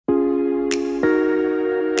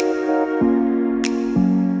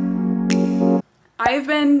I've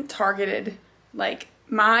been targeted. Like,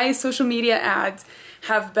 my social media ads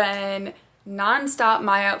have been non-stop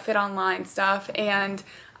my outfit online stuff, and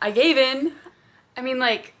I gave in. I mean,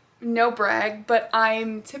 like, no brag, but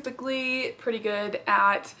I'm typically pretty good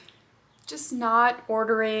at just not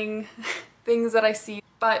ordering things that I see.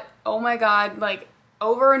 But oh my god, like,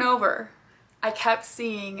 over and over, I kept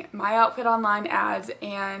seeing my outfit online ads,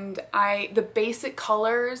 and the basic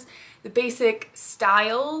colors, the basic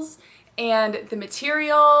styles, and the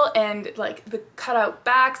material, and like the cutout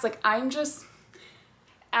backs. Like, I'm just,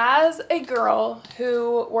 as a girl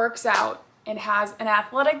who works out and has an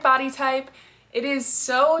athletic body type, it is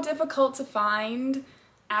so difficult to find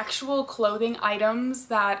actual clothing items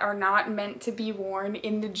that are not meant to be worn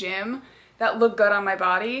in the gym that look good on my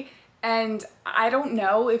body. And I don't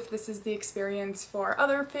know if this is the experience for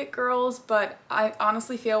other fit girls, but I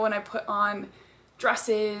honestly feel when I put on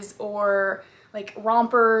dresses or like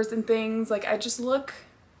rompers and things, like I just look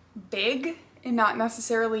big and not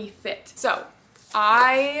necessarily fit. So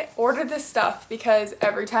I ordered this stuff because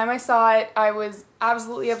every time I saw it, I was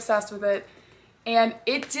absolutely obsessed with it, and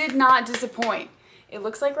it did not disappoint. It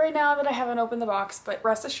looks like right now that I haven't opened the box, but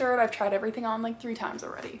rest assured I've tried everything on like 3 times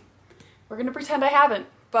already. We're gonna pretend I haven't.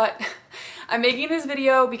 But I'm making this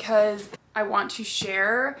video because I want to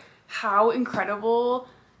share how incredible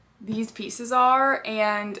these pieces are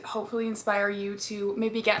and hopefully inspire you to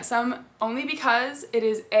maybe get some, only because it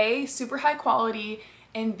is A, super high quality,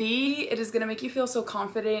 and B, it is gonna make you feel so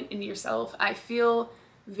confident in yourself. I feel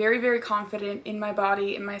very, very confident in my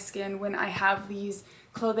body, in my skin, when I have these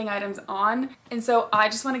clothing items on. And so I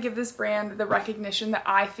just want to give this brand the recognition that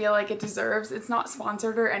I feel like it deserves. It's not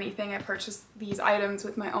sponsored or anything. I purchased these items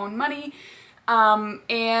with my own money.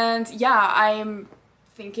 And yeah, I'm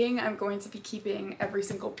thinking I'm going to be keeping every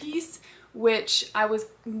single piece, which I was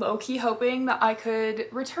low-key hoping that I could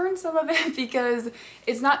return some of it because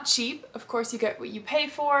it's not cheap. Of course, you get what you pay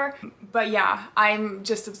for. But yeah, I'm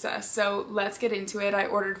just obsessed. So let's get into it. I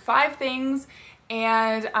ordered 5 things,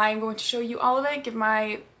 and I'm going to show you all of it, give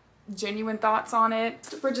my genuine thoughts on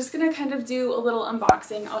it. We're just gonna kind of do a little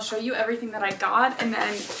unboxing. I'll show you everything that I got, and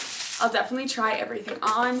then I'll definitely try everything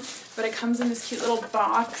on, but it comes in this cute little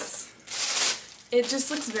box. It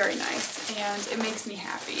just looks very nice, and it makes me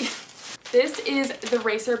happy. This is the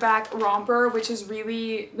racerback romper, which is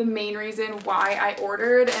really the main reason why I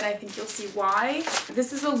ordered, and I think you'll see why.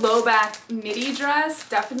 This is a low back midi dress,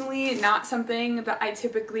 definitely not something that I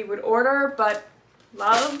typically would order, but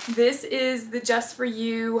love. This is the Just For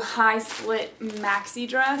You high slit maxi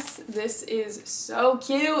dress. This is so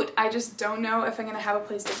cute. I just don't know if I'm gonna have a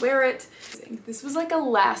place to wear it. This was like a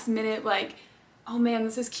last minute, like, oh man,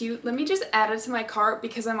 this is cute, let me just add it to my cart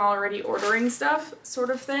because I'm already ordering stuff sort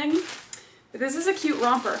of thing. But this is a cute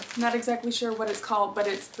romper. I'm not exactly sure what it's called, but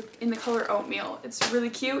it's in the color oatmeal. It's really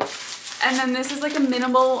cute. And then this is like a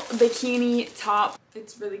minimal bikini top.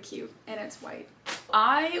 It's really cute, and it's white.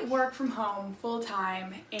 I work from home full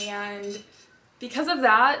time, and because of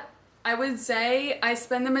that, I would say I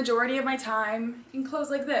spend the majority of my time in clothes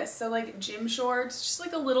like this. So like gym shorts, just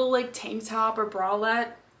like a little like tank top or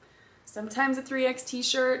bralette, sometimes a 3X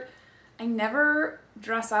t-shirt. I never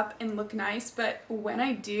dress up and look nice, but when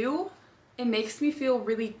I do, it makes me feel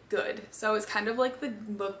really good. So it's kind of like the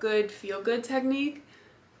look good, feel good technique.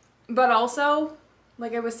 But also,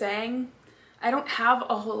 like I was saying, I don't have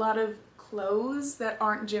a whole lot of clothes that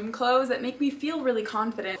aren't gym clothes that make me feel really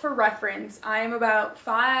confident. For reference, I am about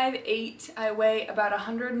 5'8". I weigh about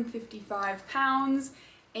 155 pounds,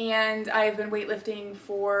 and I've been weightlifting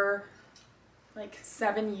for like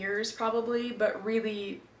 7 years probably, but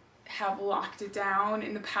really have locked it down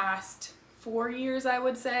in the past 4 years, I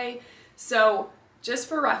would say. So just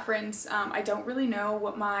for reference, I don't really know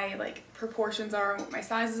what my like proportions are and what my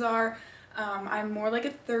sizes are. I'm more like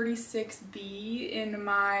a 36B in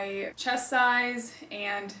my chest size,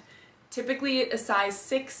 and typically a size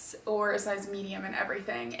 6 or a size medium and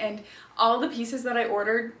everything. And all the pieces that I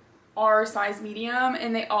ordered are size medium,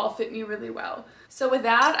 and they all fit me really well. So with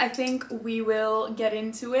that, I think we will get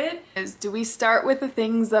into it. Do we start with the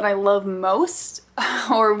things that I love most,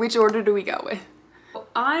 or which order do we go with?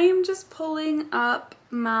 I'm just pulling up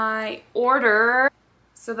my order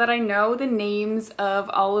so that I know the names of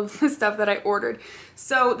all of the stuff that I ordered.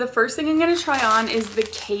 So the first thing I'm gonna try on is the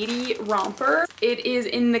Katie romper. It is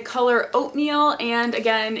in the color oatmeal, and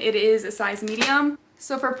again, it is a size medium.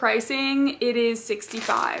 So for pricing, it is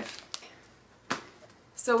 $65.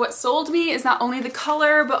 So what sold me is not only the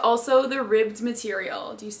color, but also the ribbed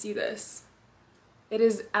material. Do you see this? It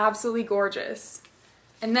is absolutely gorgeous.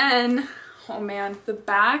 And then, oh man, the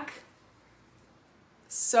back,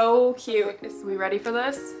 so cute. Are we ready for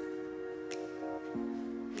this?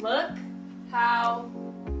 Look how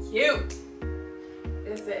cute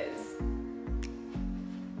this is.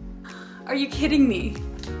 Are you kidding me?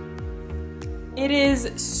 It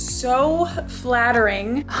is so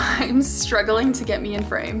flattering. I'm struggling to get me in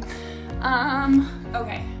frame.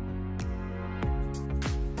 Okay.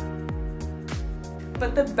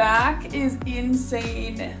 But the back is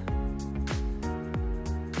insane.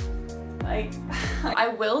 Like, I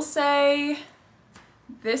will say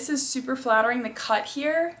this is super flattering. The cut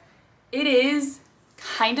here, it is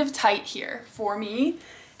kind of tight here for me.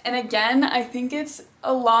 And again, I think it's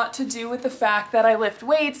a lot to do with the fact that I lift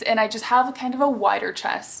weights and I just have kind of a wider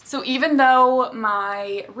chest. So even though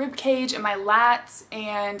my rib cage and my lats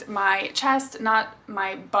and my chest, not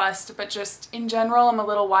my bust, but just in general, I'm a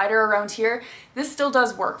little wider around here, this still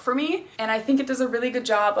does work for me. And I think it does a really good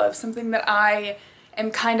job of something that I am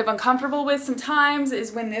kind of uncomfortable with sometimes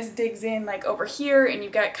is when this digs in like over here and you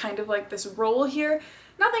get kind of like this roll here.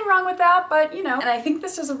 Nothing wrong with that, but you know, and I think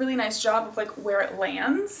this does a really nice job of like where it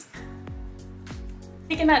lands.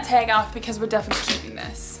 Taking that tag off because we're definitely keeping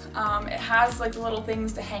this. It has like the little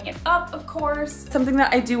things to hang it up, of course. Something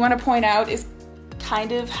that I do want to point out is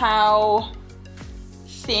kind of how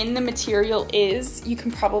thin the material is. You can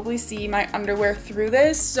probably see my underwear through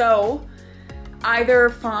this, so either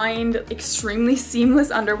find extremely seamless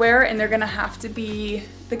underwear and they're gonna have to be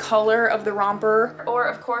the color of the romper, or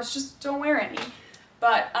of course just don't wear any.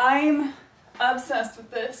 But I'm obsessed with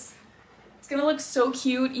this. It's gonna look so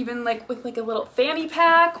cute, even like with like a little fanny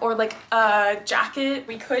pack or like a jacket.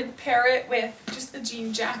 We could pair it with just a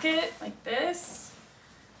jean jacket like this.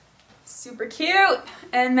 Super cute.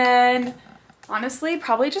 And then honestly,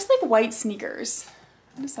 probably just like white sneakers.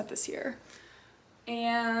 I'm gonna set this here.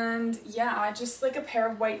 And yeah, just like a pair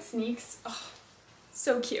of white sneaks. Oh,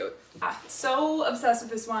 so cute. Yeah, so obsessed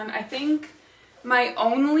with this one. I think my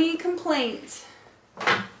only complaint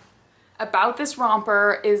about this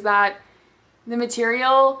romper is that the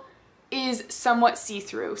material is somewhat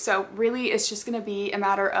see-through. So really it's just gonna be a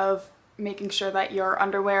matter of making sure that your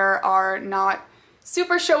underwear are not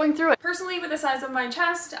super showing through it. Personally, with the size of my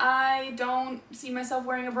chest, I don't see myself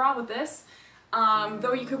wearing a bra with this.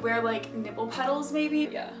 Though you could wear like nipple petals maybe.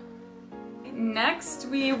 Yeah. Next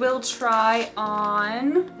we will try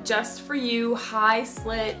on Just For You high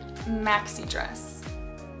slit maxi dress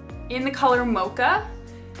in the color mocha,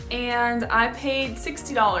 and I paid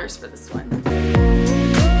 $60 for this one.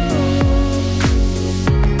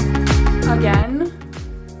 Again,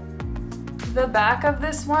 the back of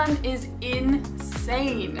this one is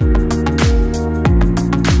insane.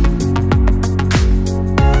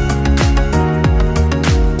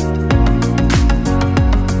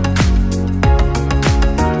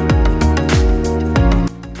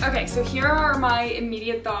 Okay, so here are my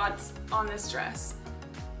immediate thoughts on this dress.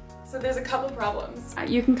 So there's a couple problems.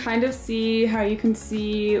 You can kind of see how you can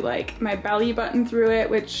see like my belly button through it,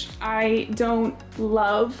 which I don't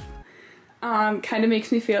love. Kind of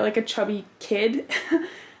makes me feel like a chubby kid.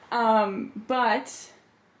 But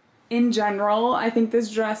in general, I think this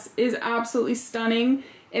dress is absolutely stunning.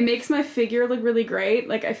 It makes my figure look really great.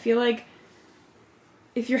 Like I feel like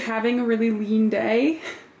if you're having a really lean day,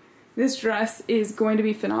 this dress is going to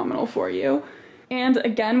be phenomenal for you. And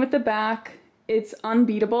again, with the back, it's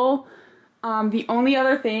unbeatable. The only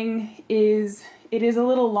other thing is it is a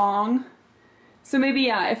little long. So maybe,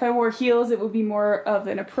 yeah, if I wore heels, it would be more of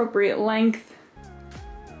an appropriate length.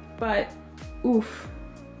 But, oof,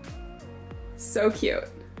 so cute.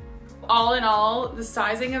 All in all, the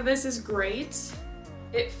sizing of this is great.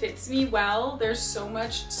 It fits me well. There's so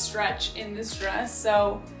much stretch in this dress,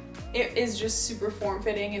 so it is just super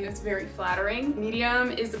form-fitting and it's very flattering.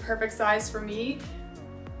 Medium is the perfect size for me.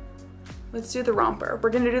 Let's do the romper. We're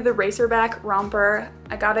gonna do the racerback romper.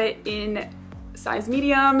 I got it in size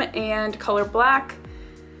medium and color black,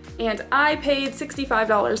 and I paid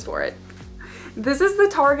 $65 for it. This is the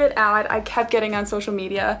Target ad I kept getting on social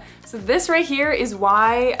media. So this right here is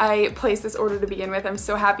why I placed this order to begin with. I'm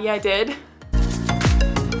so happy I did.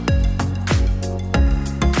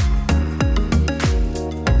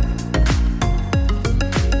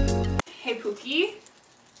 Hey Pookie.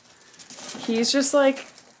 He's just like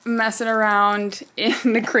messing around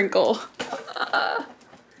in the crinkle.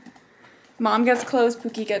 Mom gets clothes,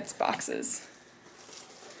 Pookie gets boxes.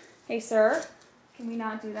 Hey sir, can we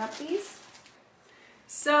not do that please?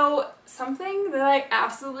 So something that I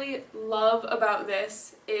absolutely love about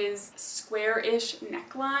this is square-ish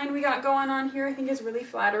neckline we got going on here. I think it's really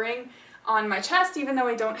flattering on my chest. Even though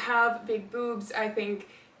I don't have big boobs, I think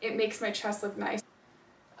it makes my chest look nice.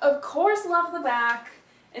 Of course, love the back.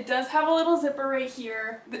 It does have a little zipper right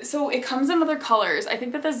here. So it comes in other colors. I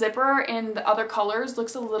think that the zipper in the other colors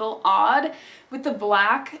looks a little odd. With the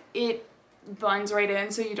black, it blends right in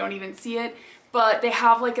so you don't even see it. But they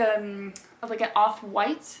have like an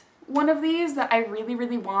off-white one of these that I really,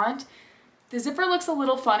 really want. The zipper looks a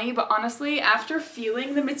little funny, but honestly, after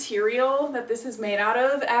feeling the material that this is made out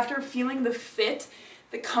of, after feeling the fit,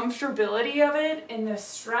 the comfortability of it, and the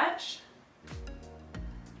stretch,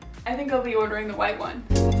 I think I'll be ordering the white one.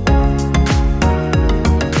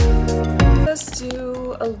 Let's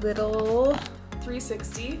do a little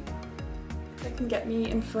 360 that can get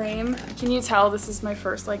me in frame. Can you tell this is my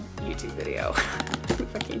first like YouTube video? I'm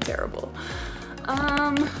fucking terrible.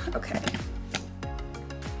 Okay.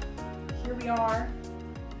 Here we are.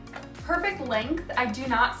 Perfect length. I do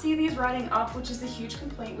not see these riding up, which is a huge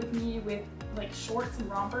complaint with me with like shorts and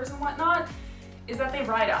rompers and whatnot, is that they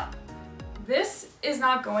ride up. This is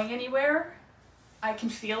not going anywhere. I can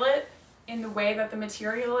feel it in the way that the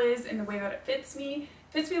material is, in the way that it fits me.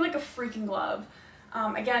 It fits me like a freaking glove.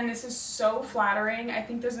 Again, this is so flattering. I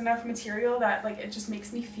think there's enough material that like it just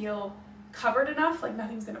makes me feel covered enough, like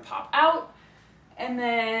nothing's gonna pop out. And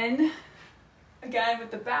then, again,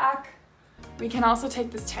 with the back, we can also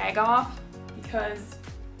take this tag off because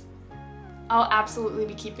I'll absolutely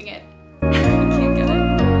be keeping it. I can't get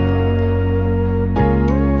it.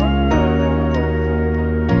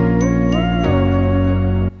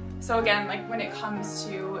 So again, like when it comes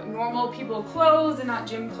to normal people clothes and not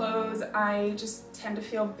gym clothes, I just tend to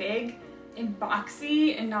feel big and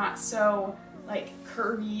boxy and not so like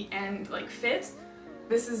curvy and like fit.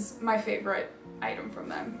 This is my favorite item from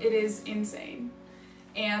them. It is insane.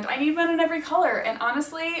 And I need one in every color. And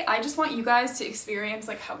honestly, I just want you guys to experience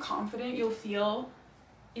like how confident you'll feel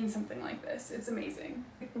in something like this. It's amazing.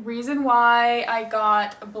 The reason why I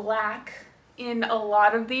got black in a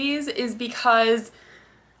lot of these is because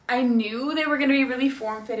I knew they were going to be really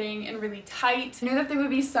form-fitting and really tight. I knew that they would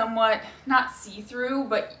be somewhat, not see-through,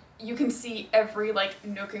 but you can see every like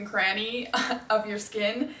nook and cranny of your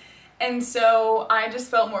skin. And so I just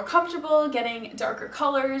felt more comfortable getting darker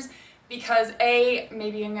colors because A,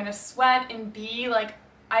 maybe I'm gonna sweat, and B, like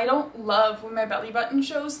I don't love when my belly button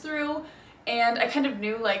shows through, and I kind of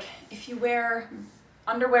knew like if you wear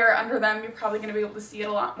underwear under them, you're probably gonna be able to see it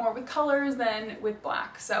a lot more with colors than with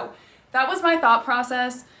black. So that was my thought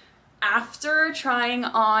process. After trying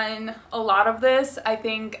on a lot of this, I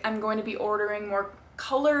think I'm going to be ordering more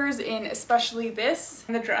colors in especially this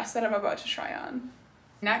and the dress that I'm about to try on.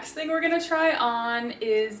 Next thing we're gonna try on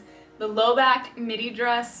is the low back midi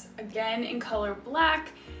dress, again in color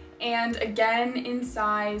black and again in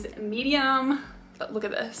size medium. But look at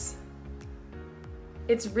this.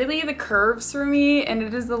 It's really the curves for me, and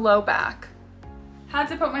it is the low back. Had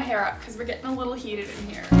to put my hair up because we're getting a little heated in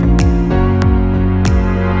here.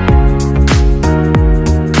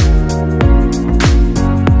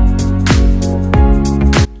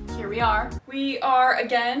 We are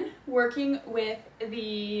again working with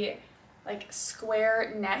the like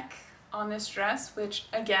square neck on this dress, which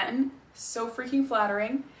again, so freaking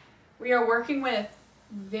flattering. We are working with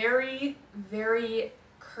very, very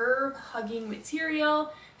curve hugging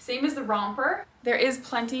material, same as the romper. There is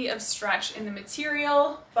plenty of stretch in the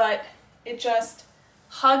material, but it just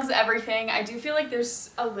hugs everything. I do feel like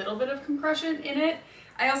there's a little bit of compression in it.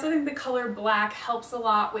 I also think the color black helps a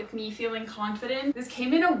lot with me feeling confident. This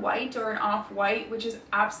came in a white or an off-white, which is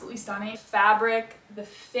absolutely stunning. Fabric, the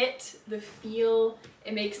fit, the feel,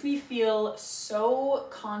 it makes me feel so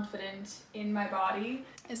confident in my body,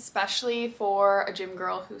 especially for a gym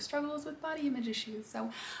girl who struggles with body image issues.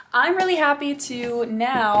 So I'm really happy to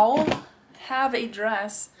now have a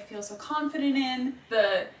dress I feel so confident in.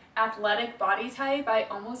 The athletic body type, I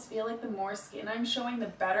almost feel like the more skin I'm showing, the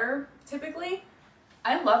better typically.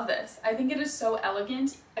 I love this. I think it is so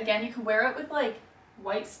elegant. Again, you can wear it with like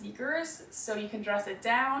white sneakers, so you can dress it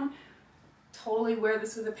down. Totally wear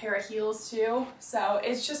this with a pair of heels too. So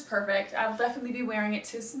it's just perfect. I'll definitely be wearing it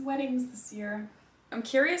to some weddings this year. I'm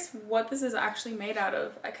curious what this is actually made out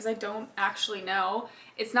of because I don't actually know.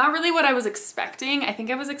 It's not really what I was expecting. I think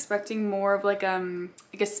I was expecting more of like a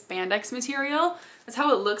spandex material. That's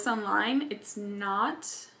how it looks online. It's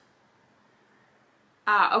not.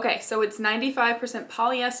 Okay, so it's 95%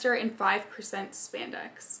 polyester and 5%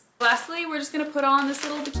 spandex. Lastly, we're just gonna put on this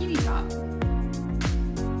little bikini top.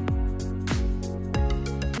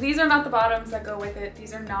 These are not the bottoms that go with it.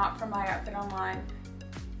 These are not from My Outfit Online,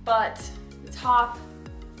 but the top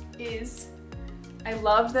is, I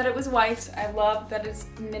love that it was white. I love that it's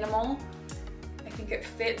minimal. I think it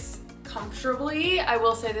fits comfortably. I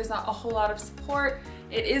will say there's not a whole lot of support.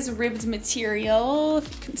 It is ribbed material,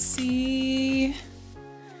 if you can see.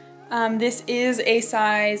 This is a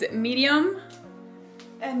size medium.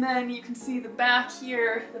 And then you can see the back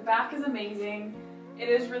here. The back is amazing. It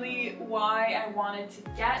is really why I wanted to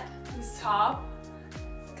get this top,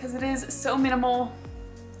 because it is so minimal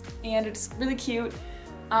and it's really cute.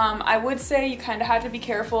 I would say you kind of have to be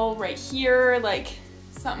careful right here, like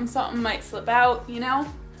something might slip out, you know?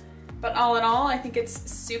 But all in all, I think it's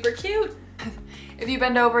super cute. If you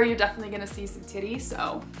bend over, you're definitely gonna see some titties,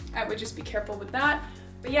 so I would just be careful with that.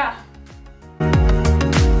 But yeah.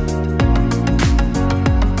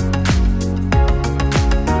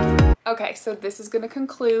 Okay, so this is gonna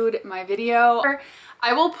conclude my video.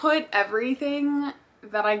 I will put everything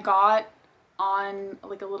that I got on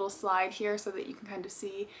like a little slide here so that you can kind of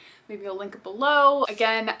see. Maybe I'll link it below.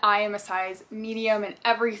 Again, I am a size medium in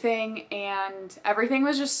everything, and everything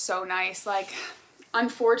was just so nice. Like,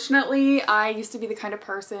 unfortunately, I used to be the kind of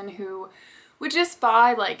person who would just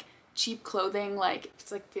buy like cheap clothing, like if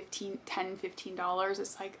it's like $15.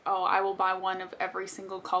 It's like, oh, I will buy one of every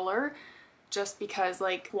single color just because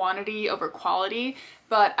like quantity over quality.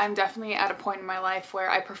 But I'm definitely at a point in my life where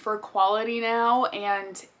I prefer quality now,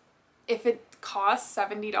 and if it costs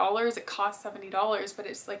 $70, it costs $70, but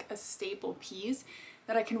it's like a staple piece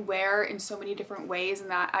that I can wear in so many different ways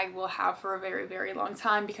and that I will have for a very, very long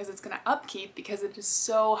time because it's gonna upkeep, because it is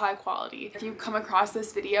so high quality. If you come across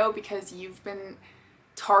this video because you've been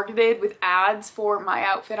targeted with ads for my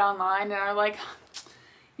outfit online and are like,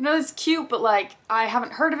 you know, it's cute, but like I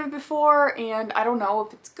haven't heard of it before and I don't know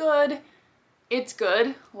if it's good. It's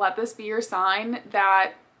good. Let this be your sign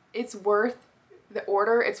that it's worth the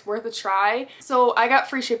order, it's worth a try. So I got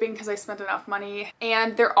free shipping because I spent enough money,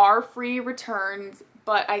 and there are free returns,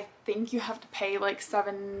 but I think you have to pay like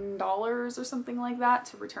 $7 or something like that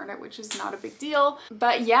to return it, which is not a big deal.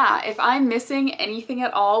 But yeah, if I'm missing anything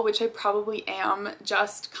at all, which I probably am,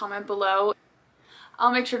 just comment below.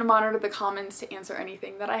 I'll make sure to monitor the comments to answer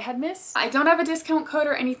anything that I had missed. I don't have a discount code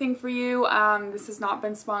or anything for you. This has not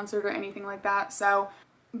been sponsored or anything like that. So,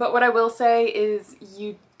 but what I will say is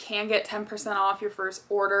you can get 10% off your first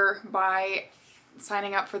order by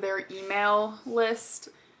signing up for their email list,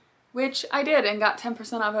 which I did, and got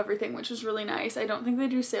 10% off everything, which was really nice. I don't think they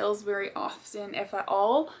do sales very often, if at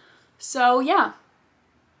all. So yeah,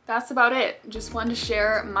 that's about it. Just wanted to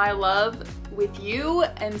share my love with you,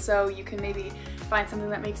 and so you can maybe find something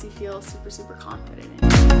that makes you feel super, super confident in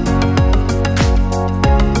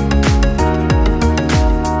it.